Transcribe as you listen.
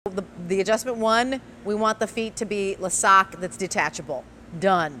The adjustment 1, we want the feet to be a sock that's detachable.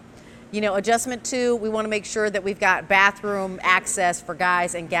 Done. You know, adjustment 2, we want to make sure that we've got bathroom access for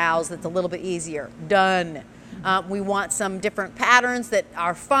guys and gals that's a little bit easier. Done. We want some different patterns that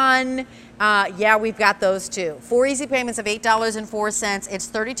are fun. Yeah, we've got those too. 4 easy payments of $8.04. It's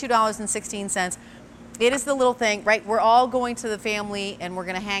 $32.16. It is the little thing, right? We're all going to the family and we're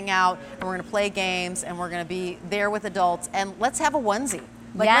going to hang out and we're going to play games and we're going to be there with adults, and let's have a onesie.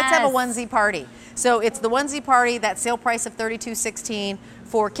 Like, let's have a onesie party. So it's the onesie party, that sale price of $32.16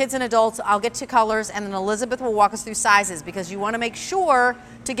 for kids and adults. I'll get to colors, and then Elizabeth will walk us through sizes, because you want to make sure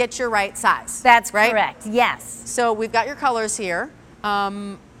to get your right size. That's right? correct, yes. So we've got your colors here.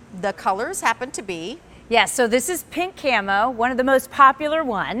 The colors happen to be... Yes, so this is pink camo, one of the most popular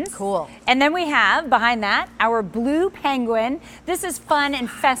ones. Cool. And then we have, behind that, our blue penguin. This is fun and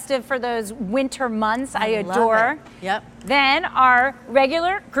festive for those winter months. I adore. Love it. Yep. Then our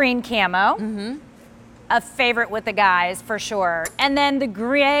regular green camo. A favorite with the guys for sure. And then the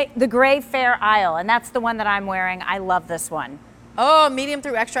gray Fair Isle, and that's the one that I'm wearing. I love this one. Oh, medium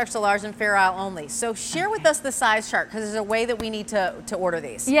through extra, extra large and Fair Isle only. So share with us the size chart, because there's a way that we need to order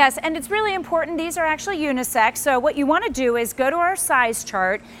these. Yes, and it's really important. These are actually unisex. So what you want to do is go to our size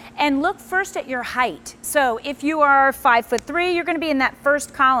chart and look first at your height. So if you are 5'3", you're going to be in that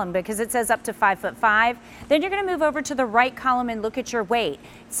first column because it says up to 5'5". Then you're going to move over to the right column and look at your weight.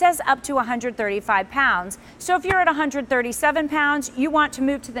 It says up to 135 pounds. So if you're at 137 pounds, you want to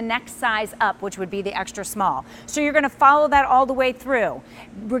move to the next size up, which would be the extra small. So you're going to follow that all the way through.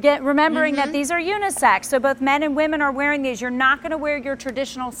 Remembering that these are unisex, so both men and women are wearing these. You're not going to wear your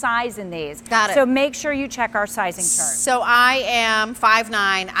traditional size in these. Got it. So make sure you check our sizing chart. So I am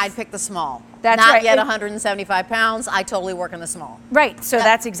 5'9", I'd pick the small. That's Not right. yet 175 pounds, I totally work in the small. Right, so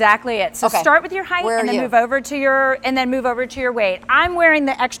that's exactly it. So Okay. start with your height Where and are then you? move over to your weight. I'm wearing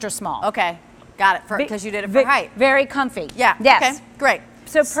the extra small. Okay, got it, because you did it for height. Very comfy. Yeah, Yes. okay, great.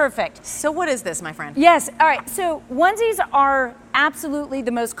 So perfect. So what is this, my friend? Yes, all right, so onesies are absolutely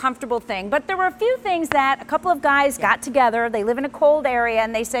the most comfortable thing, but there were a few things that a couple of guys got together. They live in a cold area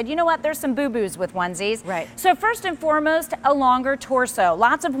and they said, you know what, there's some boo-boos with onesies. Right. So first and foremost, a longer torso.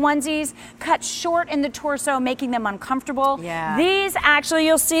 Lots of onesies cut short in the torso, making them uncomfortable. Yeah. These actually,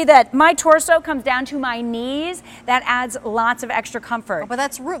 you'll see that my torso comes down to my knees. That adds lots of extra comfort. But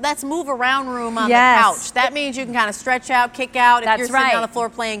that's move around room on Yes. the couch. That means you can kind of stretch out, kick out. If That's you're sitting right. on the floor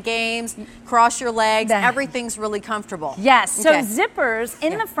playing games, cross your legs, That- everything's really comfortable. Yes, so Okay. zippers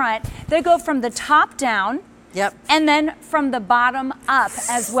in the front, they go from the top down. Yep. And then from the bottom up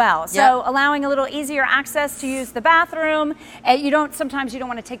as well. So Yep. allowing a little easier access to use the bathroom. Sometimes you don't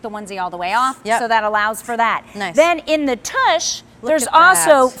want to take the onesie all the way off. Yep. So that allows for that. Nice. Then in the tush, there's at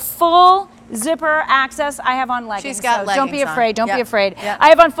also that. full zipper access. I have on leggings. She's got so don't be leggings on. afraid. Don't be Yep. afraid. Yep. I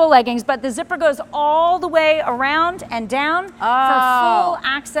have on full leggings, but the zipper goes all the way around and down for full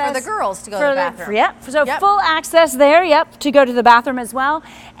access. For the girls to go to the bathroom. Yep. So Yep. full access there, yep, to go to the bathroom as well.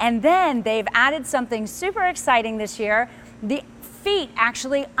 And then they've added something super exciting this year. The feet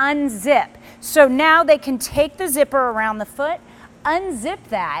actually unzip. So now they can take the zipper around the foot, unzip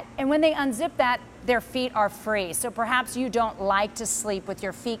that, and when they unzip that, their feet are free. So perhaps you don't like to sleep with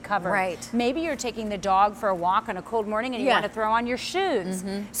your feet covered. Right. Maybe you're taking the dog for a walk on a cold morning and you Yeah. want to throw on your shoes.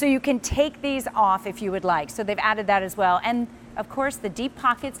 So you can take these off if you would like. So they've added that as well. And of course, the deep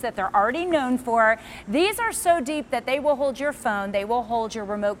pockets that they're already known for. These are so deep that they will hold your phone, they will hold your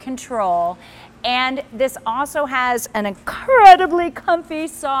remote control. And this also has an incredibly comfy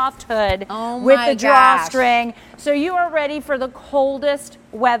soft hood with my the drawstring. So you are ready for the coldest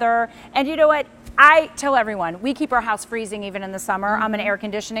weather. And you know what? I tell everyone, we keep our house freezing even in the summer. I'm an air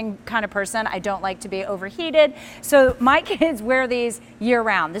conditioning kind of person. I don't like to be overheated. So my kids wear these year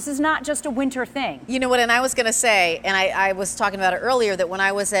round. This is not just a winter thing. You know what, and I was going to say, and I was talking about it earlier, that when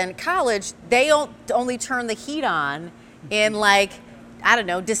I was in college, they don't only turn the heat on in like, I don't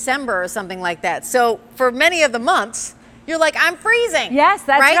know, December or something like that. So for many of the months, you're like, I'm freezing. Yes,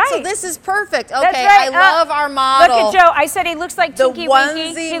 that's right. So this is perfect. Okay, That's right. I love our model. Look at Joe. I said he looks like The Tinky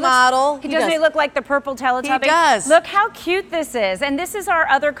Winky. onesie model. He doesn't look like the purple Teletubby. He does. Look how cute this is. And this is our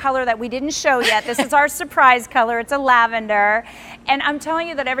other color that we didn't show yet. This is our surprise color. It's a lavender. And I'm telling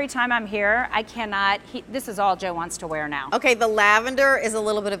you that every time I'm here, I cannot. This is all Joe wants to wear now. Okay, the lavender is a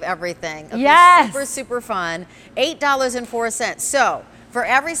little bit of everything. Okay, Yes. Super, super fun. $8.04. So for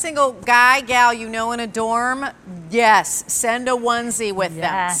every single guy, gal you know in a dorm, yes, send a onesie with them.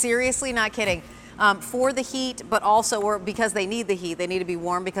 Yes. Seriously, not kidding. For the heat, but also because they need the heat. They need to be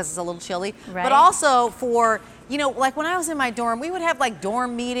warm because it's a little chilly. Right. But also for, like when I was in my dorm, we would have like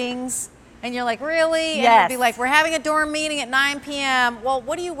dorm meetings And you're like, really? And Yes. you'd be like, we're having a dorm meeting at 9 p.m. Well,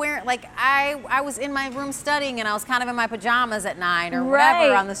 what are you wearing? Like, I was in my room studying and I was kind of in my pajamas at 9 or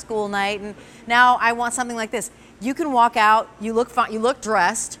whatever on the school night. And now I want something like this. You can walk out, you look fine, you look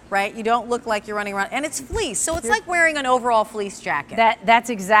dressed, right? You don't look like you're running around, and it's fleece, so it's like wearing an overall fleece jacket.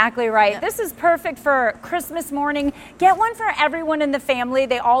 That's exactly right. This is perfect for Christmas morning. Get one for everyone in the family.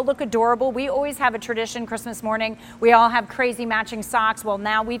 They all look adorable. We always have a tradition Christmas morning. We all have crazy matching socks. Well,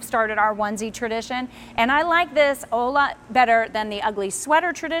 now we've started our onesie tradition, and I like this a lot better than the ugly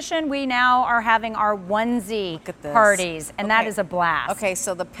sweater tradition. We now are having our onesie parties, and that is a blast. Okay,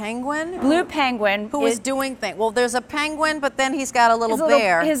 so the penguin? Blue penguin. Who is doing things. Well, there's a penguin, but then he's got a little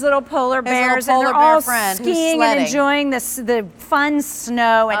bear. His little polar bears, and they're all skiing and enjoying the fun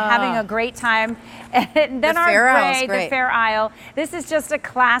snow and having a great time. And then our parade, the Fair Isle. This is just a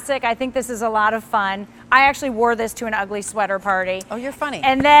classic. I think this is a lot of fun. I actually wore this to an ugly sweater party. Oh, you're funny.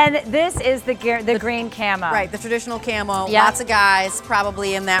 And then this is the green camo. Right, the traditional camo. Yep. Lots of guys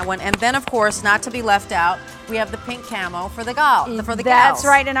probably in that one. And then, of course, not to be left out, we have the pink camo for the gals. That's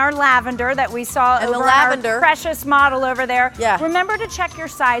right, and our lavender that we saw over our precious model over there. Yeah. Remember to check your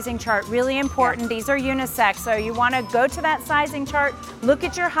sizing chart, really important. These are unisex, so you want to go to that sizing chart, look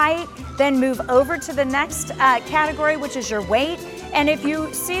at your height, then move over to the next category, which is your weight. And if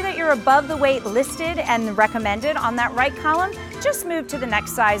you see that you're above the weight listed and recommended on that right column, just move to the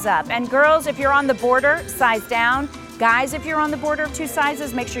next size up. And girls, if you're on the border, size down. Guys, if you're on the border of 2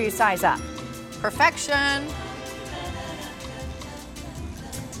 sizes, make sure you size up. Perfection.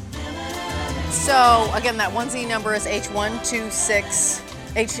 So again, that onesie number is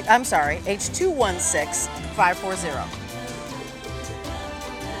H216540.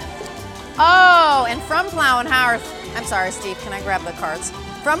 Oh, and from Plow and Hearth, I'm sorry, Steve, can I grab the cards?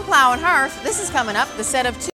 From Plow and Hearth, this is coming up, the set of 2